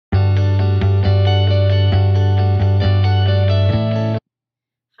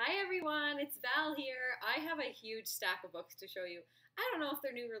have a huge stack of books to show you. I don't know if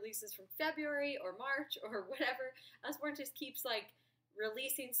they're new releases from February or March or whatever. Usborne just keeps like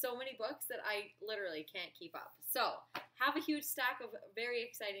releasing so many books that I literally can't keep up. So, have a huge stack of very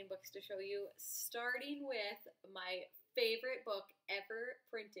exciting books to show you, starting with my favorite book ever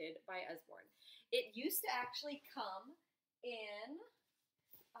printed by Usborne. It used to actually come in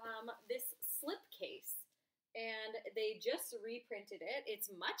this slipcase, and they just reprinted it.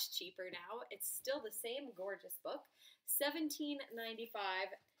 It's much cheaper now. It's still the same gorgeous book, $17.95,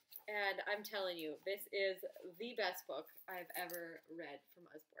 and I'm telling you, this is the best book I've ever read from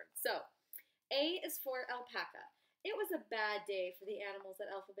Usborne. So, A is for Alpaca. It was a bad day for the animals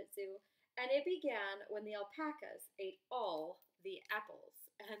at Alphabet Zoo, and it began when the alpacas ate all the apples.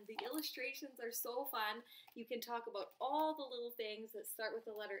 And the illustrations are so fun. You can talk about all the little things that start with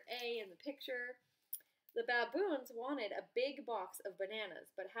the letter A in the picture. The baboons wanted a big box of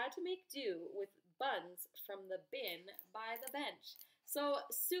bananas, but had to make do with buns from the bin by the bench. So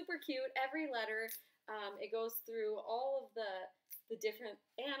super cute. Every letter, it goes through all of the different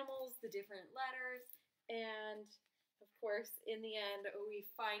animals, the different letters, and of course, in the end, we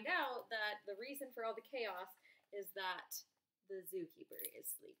find out that the reason for all the chaos is that the zookeeper is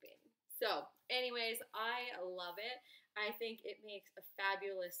sleeping. So, anyways, I love it. I think it makes a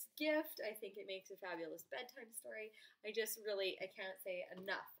fabulous gift. I think it makes a fabulous bedtime story. I can't say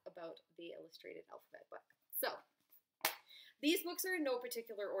enough about the illustrated alphabet book. So, these books are in no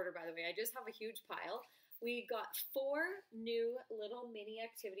particular order, by the way. I just have a huge pile. We got 4 new little mini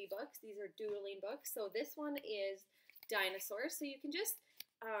activity books. These are doodling books. So this one is dinosaurs. So you can just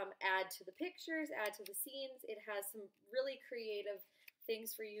add to the pictures, add to the scenes. It has some really creative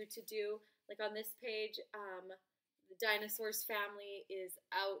things for you to do. Like on this page, the dinosaurs family is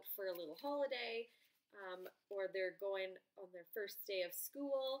out for a little holiday, or they're going on their first day of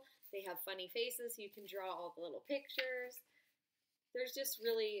school. They have funny faces, so you can draw all the little pictures. There's just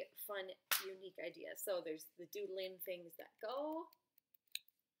really fun, unique ideas. So there's the doodling things that go,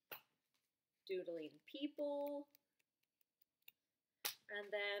 doodling people, and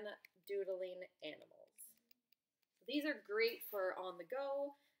then doodling animals. These are great for on the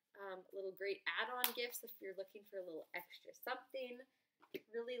go, little great add-on gifts if you're looking for a little extra something.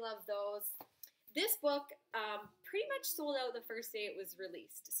 Really love those. This book pretty much sold out the first day it was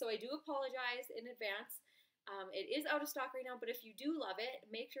released, so I do apologize in advance. It is out of stock right now, but if you do love it,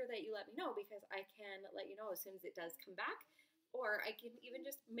 make sure that you let me know, because I can let you know as soon as it does come back, or I can even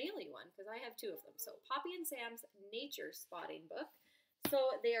just mail you one, because I have 2 of them. So Poppy and Sam's Nature Spotting book.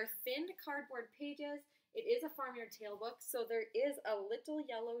 So they are thinned cardboard pages. It is a Farmyard Tale book, so there is a little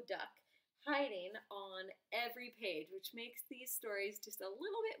yellow duck hiding on every page, which makes these stories just a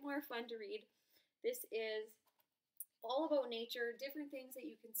little bit more fun to read. This is all about nature, different things that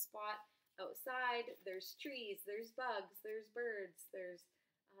you can spot outside. There's trees, there's bugs, there's birds, there's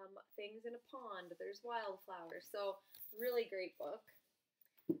things in a pond, there's wildflowers. So really great book.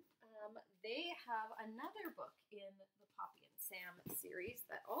 They have another book in the Poppy and Sam series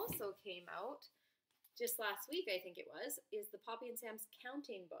that also came out just last week, I think it was, is the Poppy and Sam's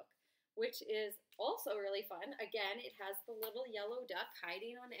Counting book, which is also really fun. Again, it has the little yellow duck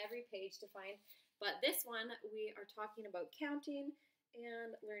hiding on every page to find, but this one we are talking about counting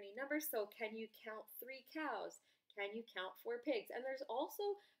and learning numbers. So can you count 3 cows? Can you count 4 pigs? And there's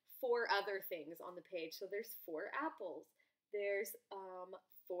also 4 other things on the page. So there's 4 apples. There's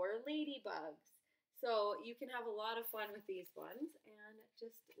 4 ladybugs. So you can have a lot of fun with these ones and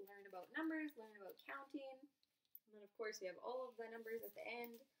just learn about numbers, learn about counting. And then of course we have all of the numbers at the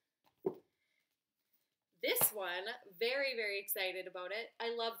end. This one, very, very excited about it.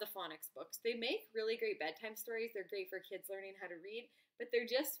 I love the phonics books. They make really great bedtime stories. They're great for kids learning how to read, but they're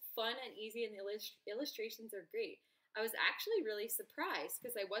just fun and easy, and the illustrations are great. I was actually really surprised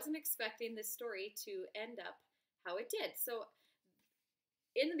because I wasn't expecting this story to end up how it did. So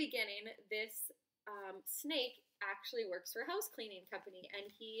in the beginning, this snake actually works for a house cleaning company,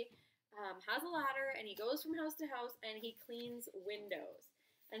 and he has a ladder, and he goes from house to house, and he cleans windows.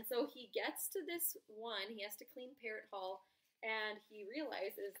 And so he gets to this one, he has to clean Parrot Hall, and he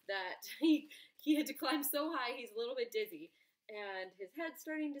realizes that he had to climb so high, he's a little bit dizzy, and his head's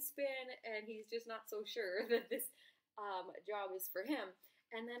starting to spin, and he's just not so sure that this job is for him.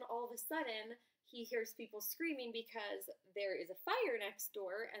 And then all of a sudden, he hears people screaming because there is a fire next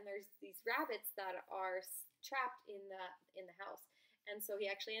door, and there's these rabbits that are trapped in the house. And so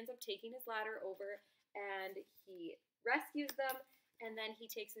he actually ends up taking his ladder over, and he rescues them, and then he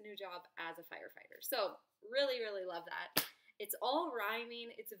takes a new job as a firefighter. So really, really love that. It's all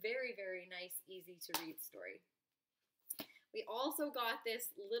rhyming. It's a very, very nice, easy to read story. We also got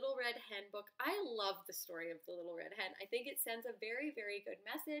this Little Red Hen book. I love the story of the Little Red Hen. I think it sends a very, very good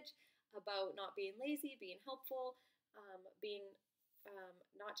message about not being lazy, being helpful, being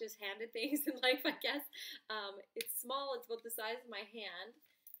not just handed things in life, I guess. It's small, it's about the size of my hand.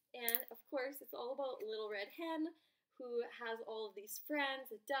 And of course, it's all about Little Red Hen, who has all of these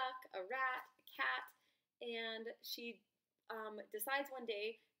friends, a duck, a rat, a cat, and she decides one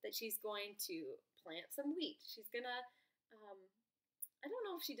day that she's going to plant some wheat. She's gonna, I don't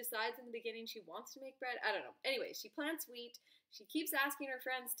know if she decides in the beginning she wants to make bread. I don't know. Anyway, she plants wheat. She keeps asking her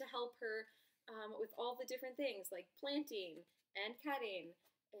friends to help her with all the different things like planting and cutting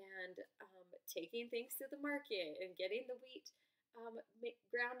and taking things to the market and getting the wheat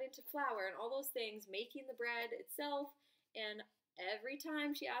ground into flour and all those things, making the bread itself. And every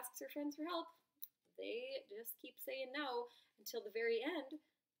time she asks her friends for help, they just keep saying no until the very end.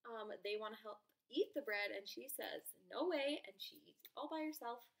 They want to help eat the bread, and she says, no way, and she eats it all by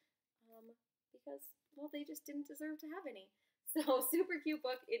herself because, well, they just didn't deserve to have any. So, super cute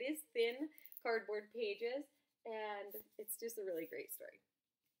book. It is thin cardboard pages, and it's just a really great story.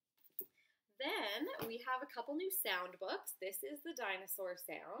 Then we have a couple new sound books. This is the dinosaur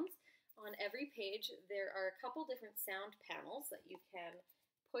sounds. On every page, there are a couple different sound panels that you can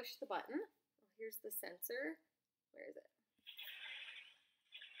push the button. Oh, here's the sensor. Where is it?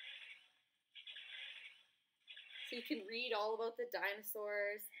 So you can read all about the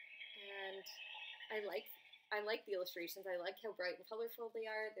dinosaurs, and I like the illustrations. I like how bright and colorful they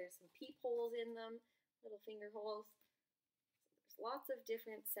are. There's some peepholes in them, little finger holes. Lots of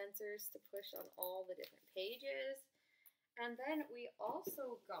different sensors to push on all the different pages. And then we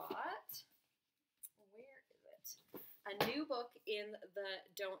also got, where is it? A new book in the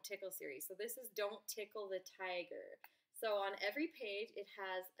Don't Tickle series. So this is Don't Tickle the Tiger. So on every page it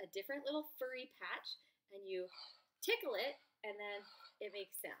has a different little furry patch, and you tickle it and then it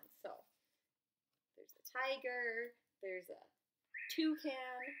makes sounds. So there's a tiger, there's a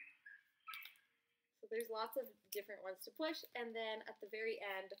toucan. So there's lots of different ones to push, and then at the very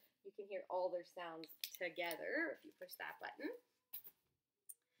end, you can hear all their sounds together if you push that button.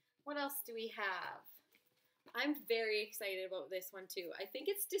 What else do we have? I'm very excited about this one too. I think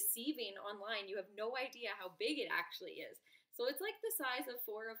it's deceiving online. You have no idea how big it actually is. So it's like the size of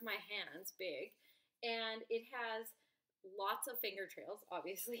 4 of my hands big, and it has lots of finger trails,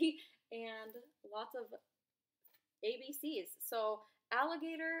 obviously, and lots of ABCs. So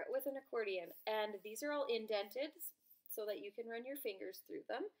alligator with an accordion, and these are all indented so that you can run your fingers through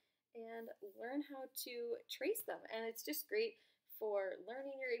them and learn how to trace them. And it's just great for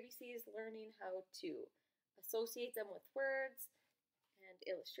learning your ABCs, learning how to associate them with words and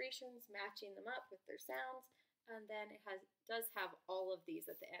illustrations, matching them up with their sounds. And then it does have all of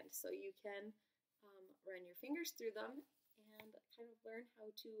these at the end, so you can run your fingers through them and kind of learn how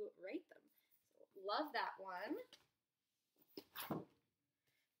to write them. So love that one.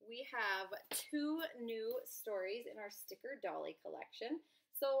 We have 2 new stories in our sticker dolly collection.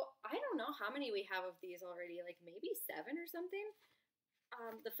 So I don't know how many we have of these already, like maybe 7 or something.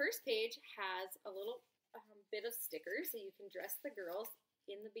 The first page has a little bit of stickers, so you can dress the girls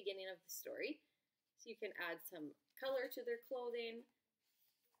in the beginning of the story. So you can add some color to their clothing.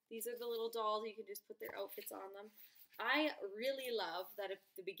 These are the little dolls. You can just put their outfits on them. I really love that at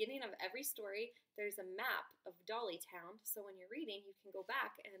the beginning of every story, there's a map of Dolly Town. So when you're reading, you can go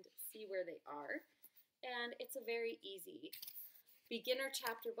back and see where they are. And it's a very easy beginner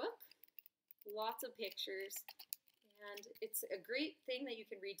chapter book. Lots of pictures. And it's a great thing that you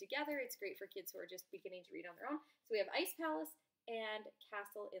can read together. It's great for kids who are just beginning to read on their own. So we have Ice Palace and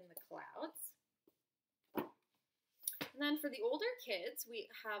Castle in the Clouds. And then for the older kids,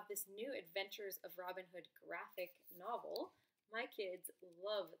 we have this new Adventures of Robin Hood graphic novel. My kids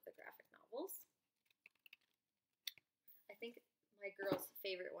love the graphic novels. I think my girl's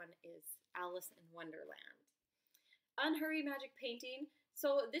favorite one is Alice in Wonderland. Unhurry Magic Painting.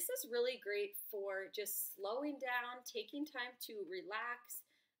 So this is really great for just slowing down, taking time to relax,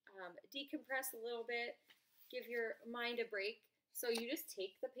 decompress a little bit, give your mind a break. So you just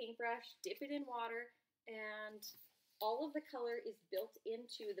take the paintbrush, dip it in water, and all of the color is built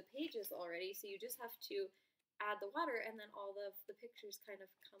into the pages already, so you just have to add the water, and then all of the pictures kind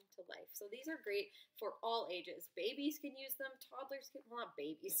of come to life. So these are great for all ages. Babies can use them, toddlers can, well, not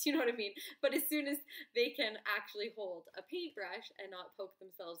babies, you know what I mean, but as soon as they can actually hold a paintbrush and not poke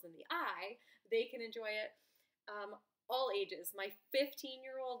themselves in the eye, they can enjoy it. All ages. My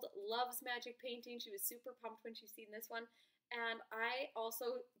 15-year-old loves magic painting. She was super pumped when she's seen this one. And I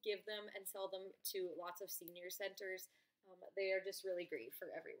also give them and sell them to lots of senior centers. They are just really great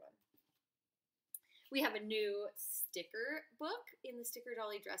for everyone. We have a new sticker book in the Sticker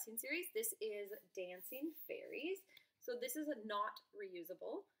Dolly Dressing series. This is Dancing Fairies. So this is not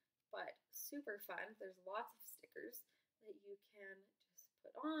reusable, but super fun. There's lots of stickers that you can just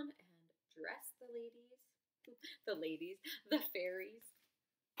put on and dress the fairies.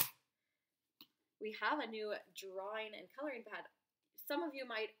 We have a new drawing and coloring pad. Some of you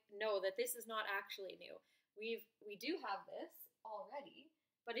might know that this is not actually new. We do have this already,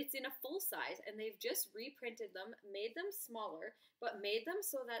 but it's in a full size, and they've just reprinted them, made them smaller, but made them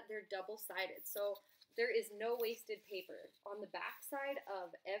so that they're double-sided. So there is no wasted paper. On the back side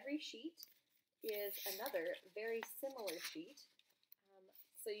of every sheet is another very similar sheet.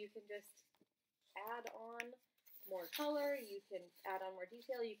 So you can just add on more color, you can add on more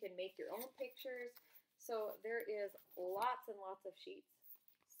detail, you can make your own pictures. So there is lots and lots of sheets.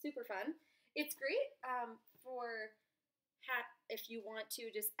 Super fun. It's great for if you want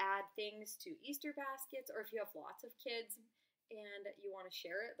to just add things to Easter baskets, or if you have lots of kids and you want to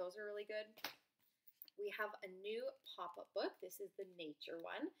share it. Those are really good. We have a new pop-up book. This is the nature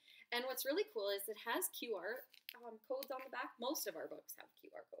one. And what's really cool is it has QR codes on the back. Most of our books have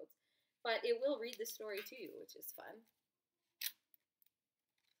QR codes, but it will read the story to you, which is fun.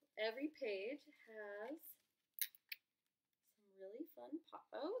 Every page has some really fun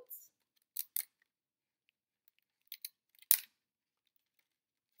pop-outs.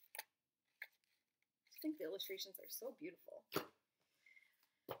 I think the illustrations are so beautiful.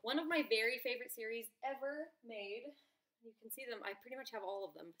 One of my very favorite series ever made, you can see them, I pretty much have all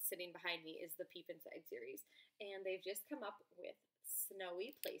of them sitting behind me, is the Peep Inside series. And they've just come up with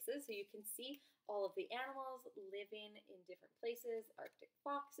snowy places, so you can see all of the animals living in different places. Arctic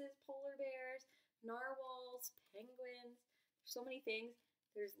foxes, polar bears, narwhals, penguins, so many things.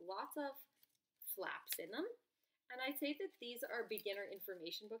 There's lots of flaps in them. And I'd say that these are beginner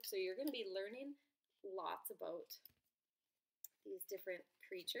information books, so you're going to be learning lots about these different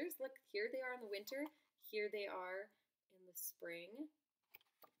creatures. Look, here they are in the winter, here they are in the spring.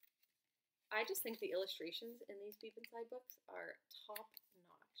 I just think the illustrations in these Peep Inside books are top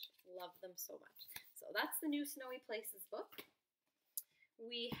notch. Love them so much. So that's the new Snowy Places book.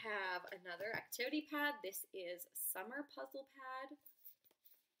 We have another activity pad. This is Summer Puzzle Pad.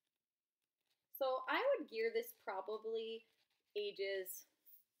 So I would gear this probably ages,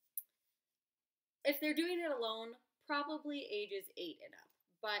 if they're doing it alone, probably ages 8 and up.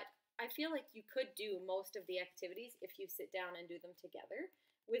 But I feel like you could do most of the activities if you sit down and do them together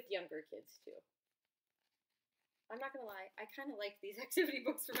with younger kids too. I'm not gonna lie, I kind of like these activity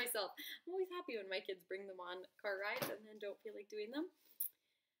books for myself. I'm always happy when my kids bring them on car rides and then don't feel like doing them.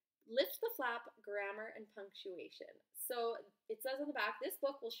 Lift the Flap, Grammar and Punctuation. So it says on the back, this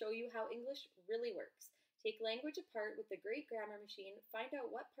book will show you how English really works. Take language apart with the great grammar machine, find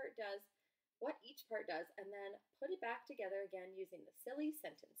out what each part does, and then put it back together again using the silly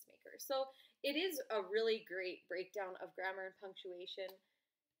sentence maker. So it is a really great breakdown of grammar and punctuation.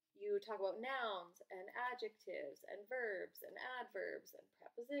 You talk about nouns and adjectives and verbs and adverbs and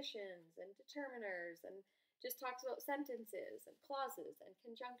prepositions and determiners, and just talks about sentences and clauses and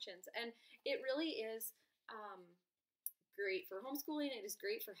conjunctions. And it really is great for homeschooling. It is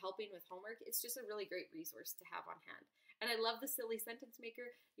great for helping with homework. It's just a really great resource to have on hand. And I love the silly sentence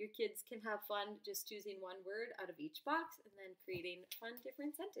maker. Your kids can have fun just choosing one word out of each box and then creating fun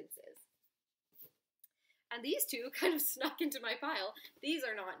different sentences. And these two kind of snuck into my pile. These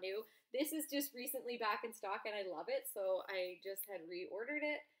are not new. This is just recently back in stock and I love it. So I just had reordered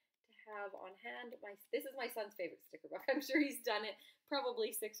it to have on hand. This is my son's favorite sticker book. I'm sure he's done it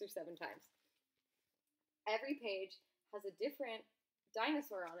probably 6 or 7 times. Every page has a different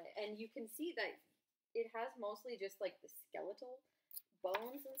dinosaur on it. And you can see that it has mostly just like the skeletal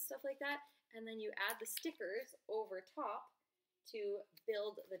bones and stuff like that. And then you add the stickers over top to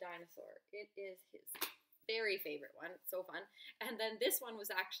build the dinosaur. It is his very favorite one. It's so fun. And then this one was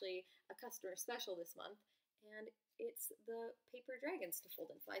actually a customer special this month. And it's the paper dragons to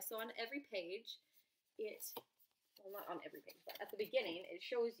fold and fly. So on every page, well, not on every page, but at the beginning, it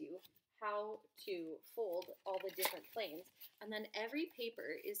shows you how to fold all the different planes. And then every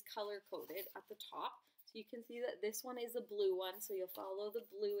paper is color-coded at the top. So you can see that this one is a blue one, so you'll follow the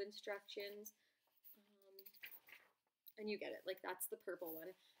blue instructions. And you get it, like that's the purple one.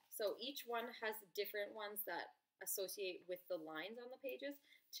 So each one has different ones that associate with the lines on the pages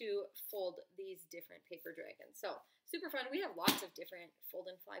to fold these different paper dragons. So super fun. We have lots of different fold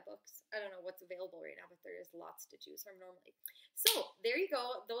and fly books. I don't know what's available right now, but there is lots to choose from normally. So there you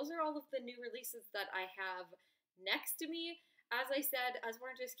go. Those are all of the new releases that I have next to me. As I said,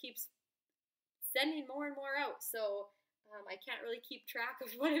 Usborne just keeps sending more and more out. So I can't really keep track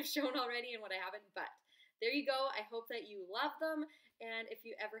of what I've shown already and what I haven't, but there you go. I hope that you love them, and if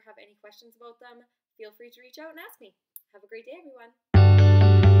you ever have any questions about them, feel free to reach out and ask me. Have a great day, everyone.